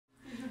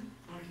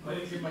I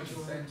didn't give my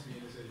consent to the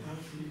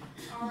decision.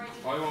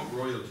 I want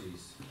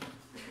royalties.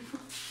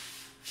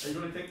 Are you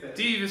going to take that?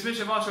 Steve is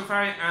Bishop Osho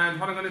Farry, and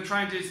what I'm going to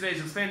try and do today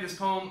is explain this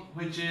poem,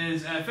 which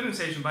is Filling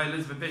Station by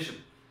Elizabeth Bishop.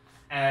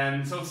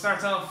 So it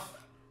starts off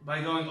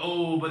by going,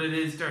 oh, but it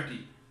is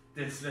dirty,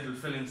 this little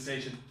filling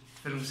station.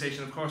 Filling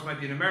station, of course, might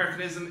be an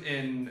Americanism.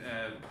 In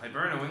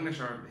Hiberno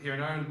English, or here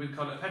in Ireland, we'd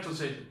call it a petrol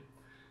station.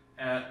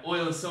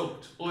 Oil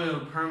soaked,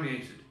 oil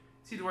permeated.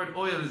 See, the word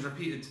oil is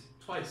repeated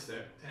twice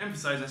there to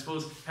emphasise, I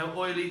suppose, how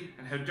oily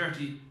and how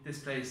dirty this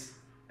place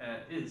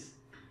is.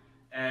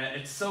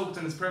 It's soaked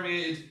and it's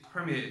permeated.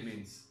 Permeated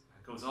means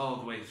it goes all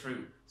the way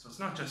through. So it's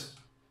not just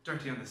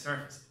dirty on the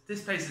surface.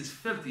 This place is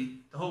filthy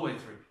the whole way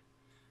through.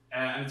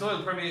 And it's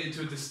oil permeated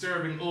to a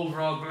disturbing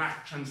overall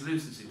black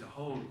translucency. The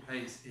whole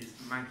place is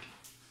manky.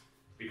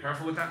 Be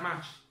careful with that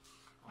match.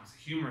 Oh, it's a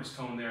humorous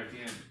tone there at the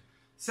end.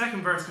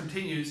 Second verse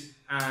continues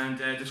and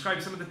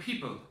describes some of the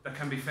people that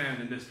can be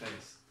found in this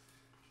place.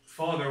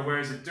 Father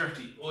wears a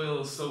dirty,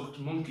 oil-soaked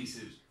monkey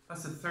suit.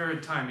 That's the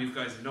third time, you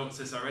guys have noticed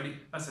this already,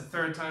 that's the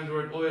third time the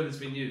word oil has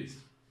been used.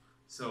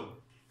 So,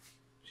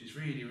 she's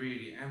really,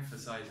 really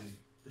emphasising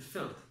the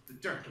filth, the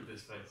dirt of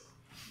this place.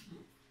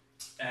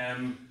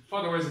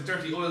 Father wears a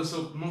dirty,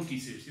 oil-soaked monkey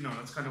suit. You know,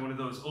 that's kind of one of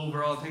those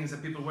overall things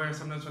that people wear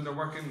sometimes when they're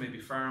working, maybe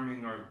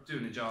farming or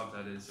doing a job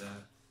that is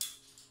a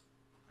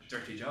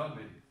dirty job,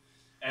 maybe.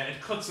 It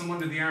cuts him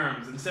under the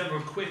arms, and several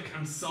quick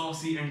and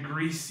saucy and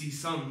greasy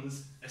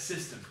sons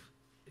assist him.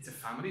 It's a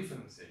family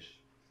filling station.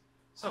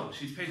 So,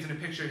 she's painting a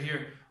picture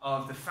here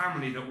of the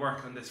family that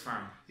work on this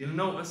farm. You'll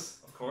notice,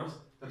 of course,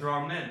 that they're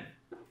all men.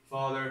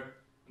 Father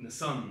and the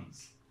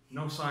sons.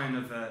 No sign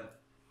of a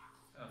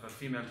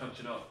female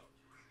touch at all.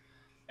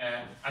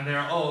 And they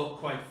are all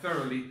quite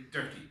thoroughly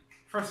dirty.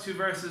 First two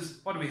verses,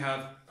 what do we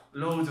have?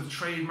 Loads of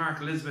trademark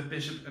Elizabeth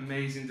Bishop,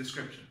 amazing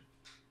description.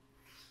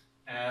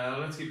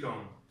 Let's keep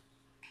going.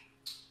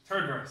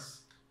 Third verse.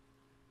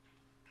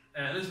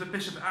 Elizabeth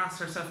Bishop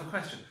asks herself a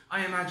question.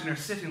 I imagine her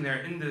sitting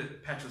there in the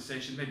petrol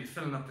station, maybe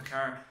filling up the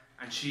car,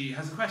 and she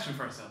has a question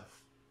for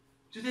herself.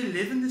 Do they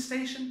live in the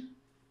station?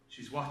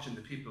 She's watching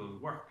the people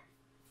work.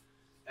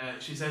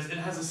 She says, it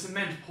has a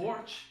cement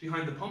porch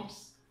behind the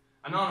pumps,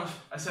 and on it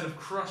a set of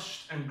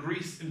crushed and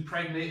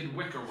grease-impregnated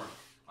wickerwork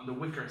on the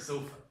wicker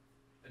sofa.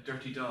 A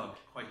dirty dog,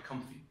 quite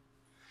comfy.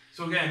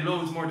 So again,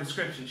 loads more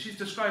description. She's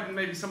describing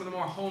maybe some of the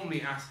more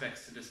homely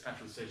aspects to this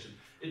petrol station.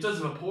 It does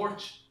have a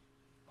porch,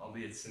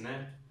 albeit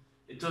cement.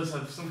 It does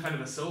have some kind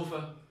of a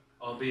sofa,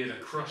 albeit a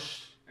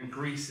crushed and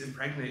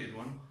grease-impregnated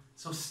one.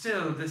 So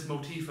still, this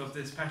motif of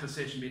this petrol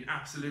station being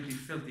absolutely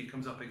filthy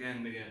comes up again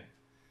and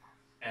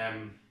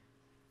again.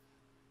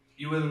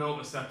 You will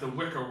notice that the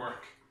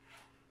wickerwork,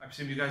 I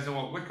presume you guys know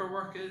what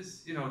wickerwork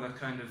is? You know, that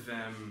kind of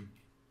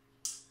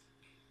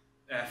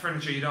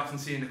furniture you'd often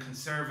see in a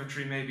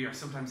conservatory maybe, or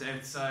sometimes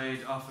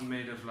outside, often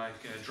made of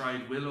like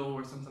dried willow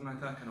or something like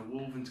that, kind of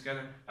woven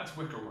together. That's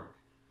wickerwork.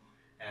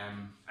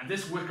 And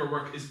this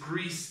wickerwork is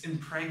grease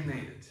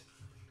impregnated.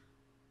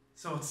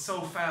 So it's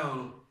so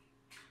foul,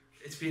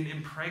 it's been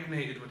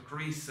impregnated with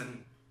grease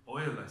and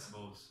oil, I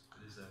suppose.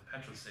 It is a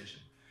petrol station.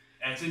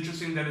 It's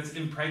interesting that it's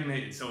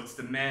impregnated, so it's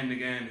the men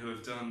again who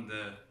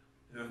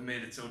have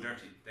made it so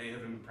dirty. They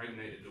have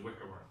impregnated the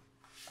wickerwork.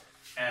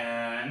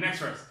 Next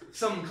verse.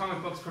 Some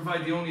comic books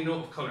provide the only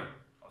note of colour,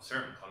 of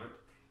certain colour.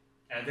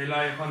 They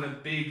lie upon a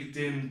big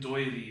dim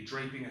doily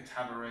draping a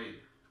tabaret.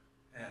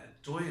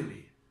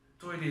 Doily.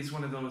 Doily is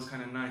one of those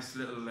kind of nice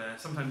little,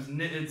 sometimes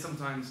knitted,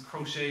 sometimes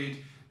crocheted,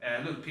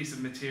 little piece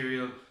of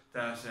material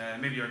that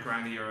maybe your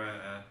granny or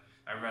a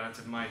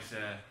relative might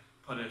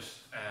put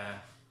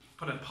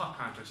a pot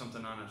plant or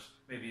something on it,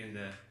 maybe in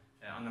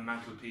on the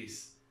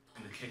mantelpiece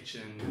in the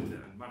kitchen, and the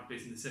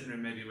mantelpiece in the sitting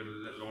room, maybe with a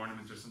little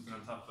ornament or something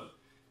on top. But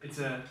it's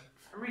a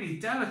really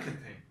delicate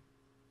thing.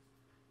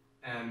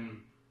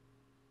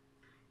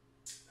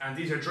 And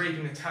these are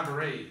draping a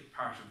tabaret,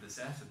 part of the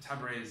set. A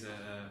tabaret is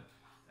a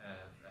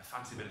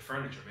fancy bit of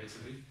furniture,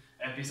 basically.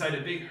 Beside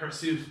a big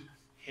hirsute,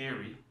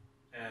 hairy,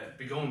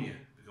 begonia.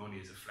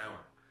 Begonia is a flower.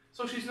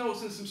 So she's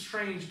noticing some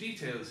strange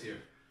details here.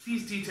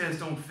 These details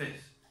don't fit.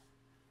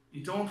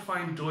 You don't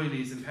find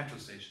doilies in petrol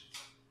stations.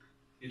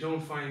 You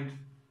don't find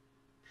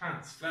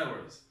plants,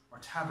 flowers, or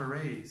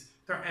tabarets.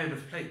 They're out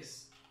of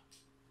place.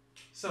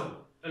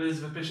 So,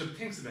 Elizabeth Bishop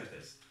thinks about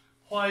this.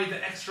 Why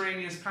the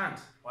extraneous plant?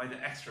 Why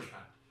the extra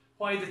plant?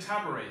 Why the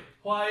tabaret?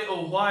 Why,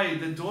 oh why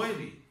the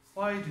doily?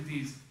 Why do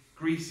these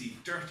greasy,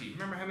 dirty,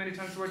 remember how many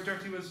times the word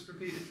dirty was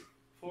repeated?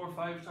 4 or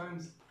 5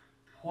 times?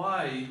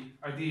 Why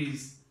are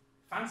these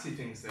fancy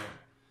things there?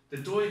 The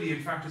doily,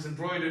 in fact, is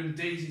embroidered in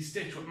daisy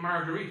stitch with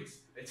marguerites.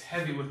 It's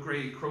heavy with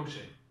grey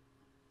crochet.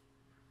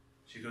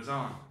 She goes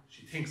on.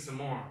 She thinks some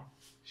more.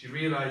 She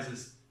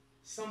realises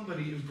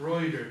somebody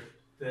embroidered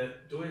the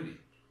doily.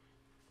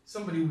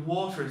 Somebody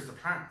waters the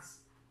plants.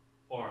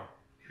 Or,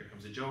 here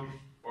comes a joke,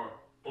 or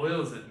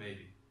oils it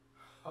maybe.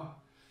 Oh.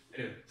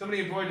 Anyway,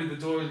 somebody embroidered the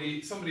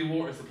doily, somebody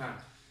waters the plant.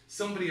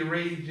 Somebody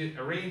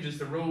arranges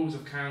the rows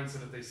of cans so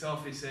that they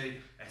softly say,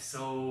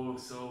 so.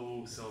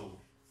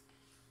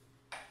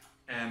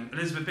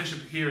 Elizabeth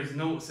Bishop here is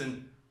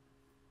noticing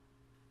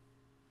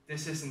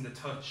this isn't the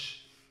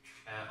touch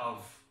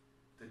of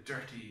the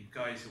dirty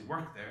guys who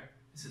work there.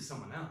 This is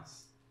someone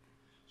else.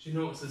 She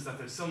notices that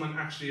there's someone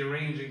actually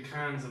arranging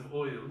cans of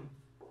oil.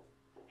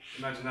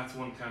 Imagine that's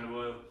one can of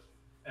oil.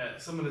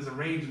 Someone is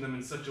arranging them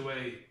in such a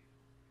way,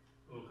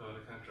 oh God,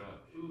 I can't draw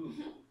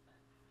it,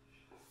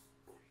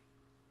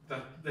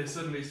 that they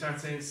suddenly start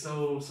saying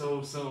so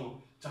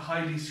to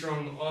highly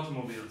strung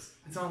automobiles.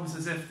 It's almost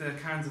as if the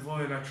cans of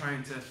oil are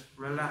trying to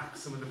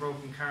relax some of the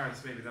broken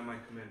cars maybe that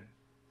might come in.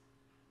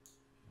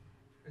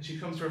 And she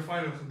comes to her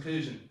final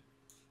conclusion.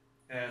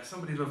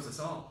 Somebody loves us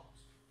all.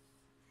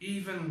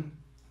 Even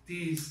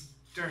these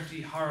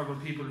dirty, horrible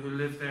people who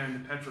live there in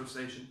the petrol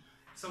station,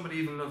 somebody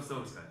even loves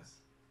those guys.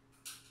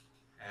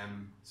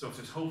 So if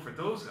there's hope for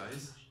those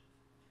guys,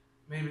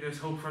 maybe there's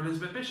hope for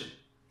Elizabeth Bishop.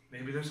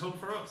 Maybe there's hope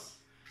for us.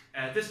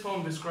 This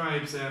poem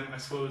describes, I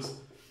suppose,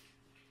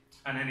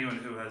 and anyone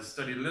who has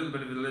studied a little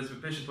bit of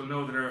Elizabeth Bishop will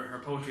know that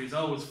her poetry is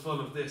always full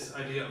of this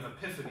idea of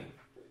epiphany.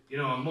 You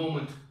know, a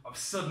moment of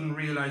sudden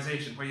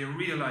realization where you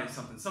realize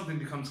something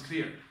becomes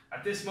clear.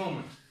 At this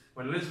moment,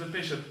 when Elizabeth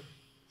Bishop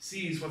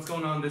sees what's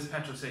going on in this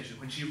petrol station,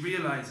 when she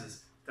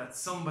realizes that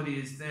somebody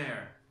is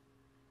there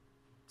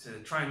to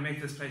try and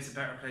make this place a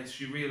better place,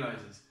 she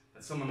realizes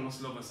that someone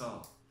must love us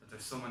all, that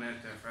there's someone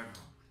out there for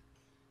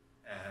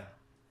everyone.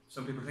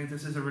 Some people think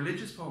this is a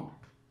religious poem.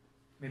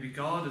 Maybe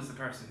God is the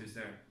person who's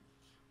there.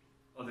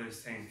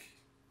 Others think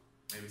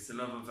maybe it's the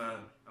love of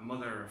a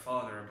mother, a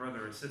father, a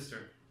brother, a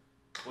sister,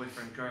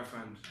 boyfriend,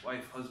 girlfriend,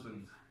 wife,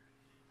 husband.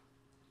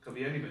 Could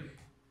be anybody.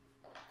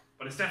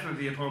 But it's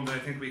definitely a poem that I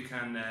think we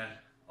can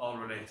all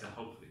relate to,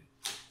 hopefully.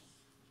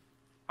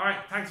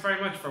 Alright, thanks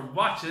very much for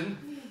watching.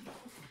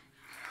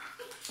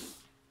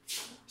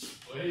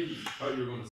 Wait, how you going to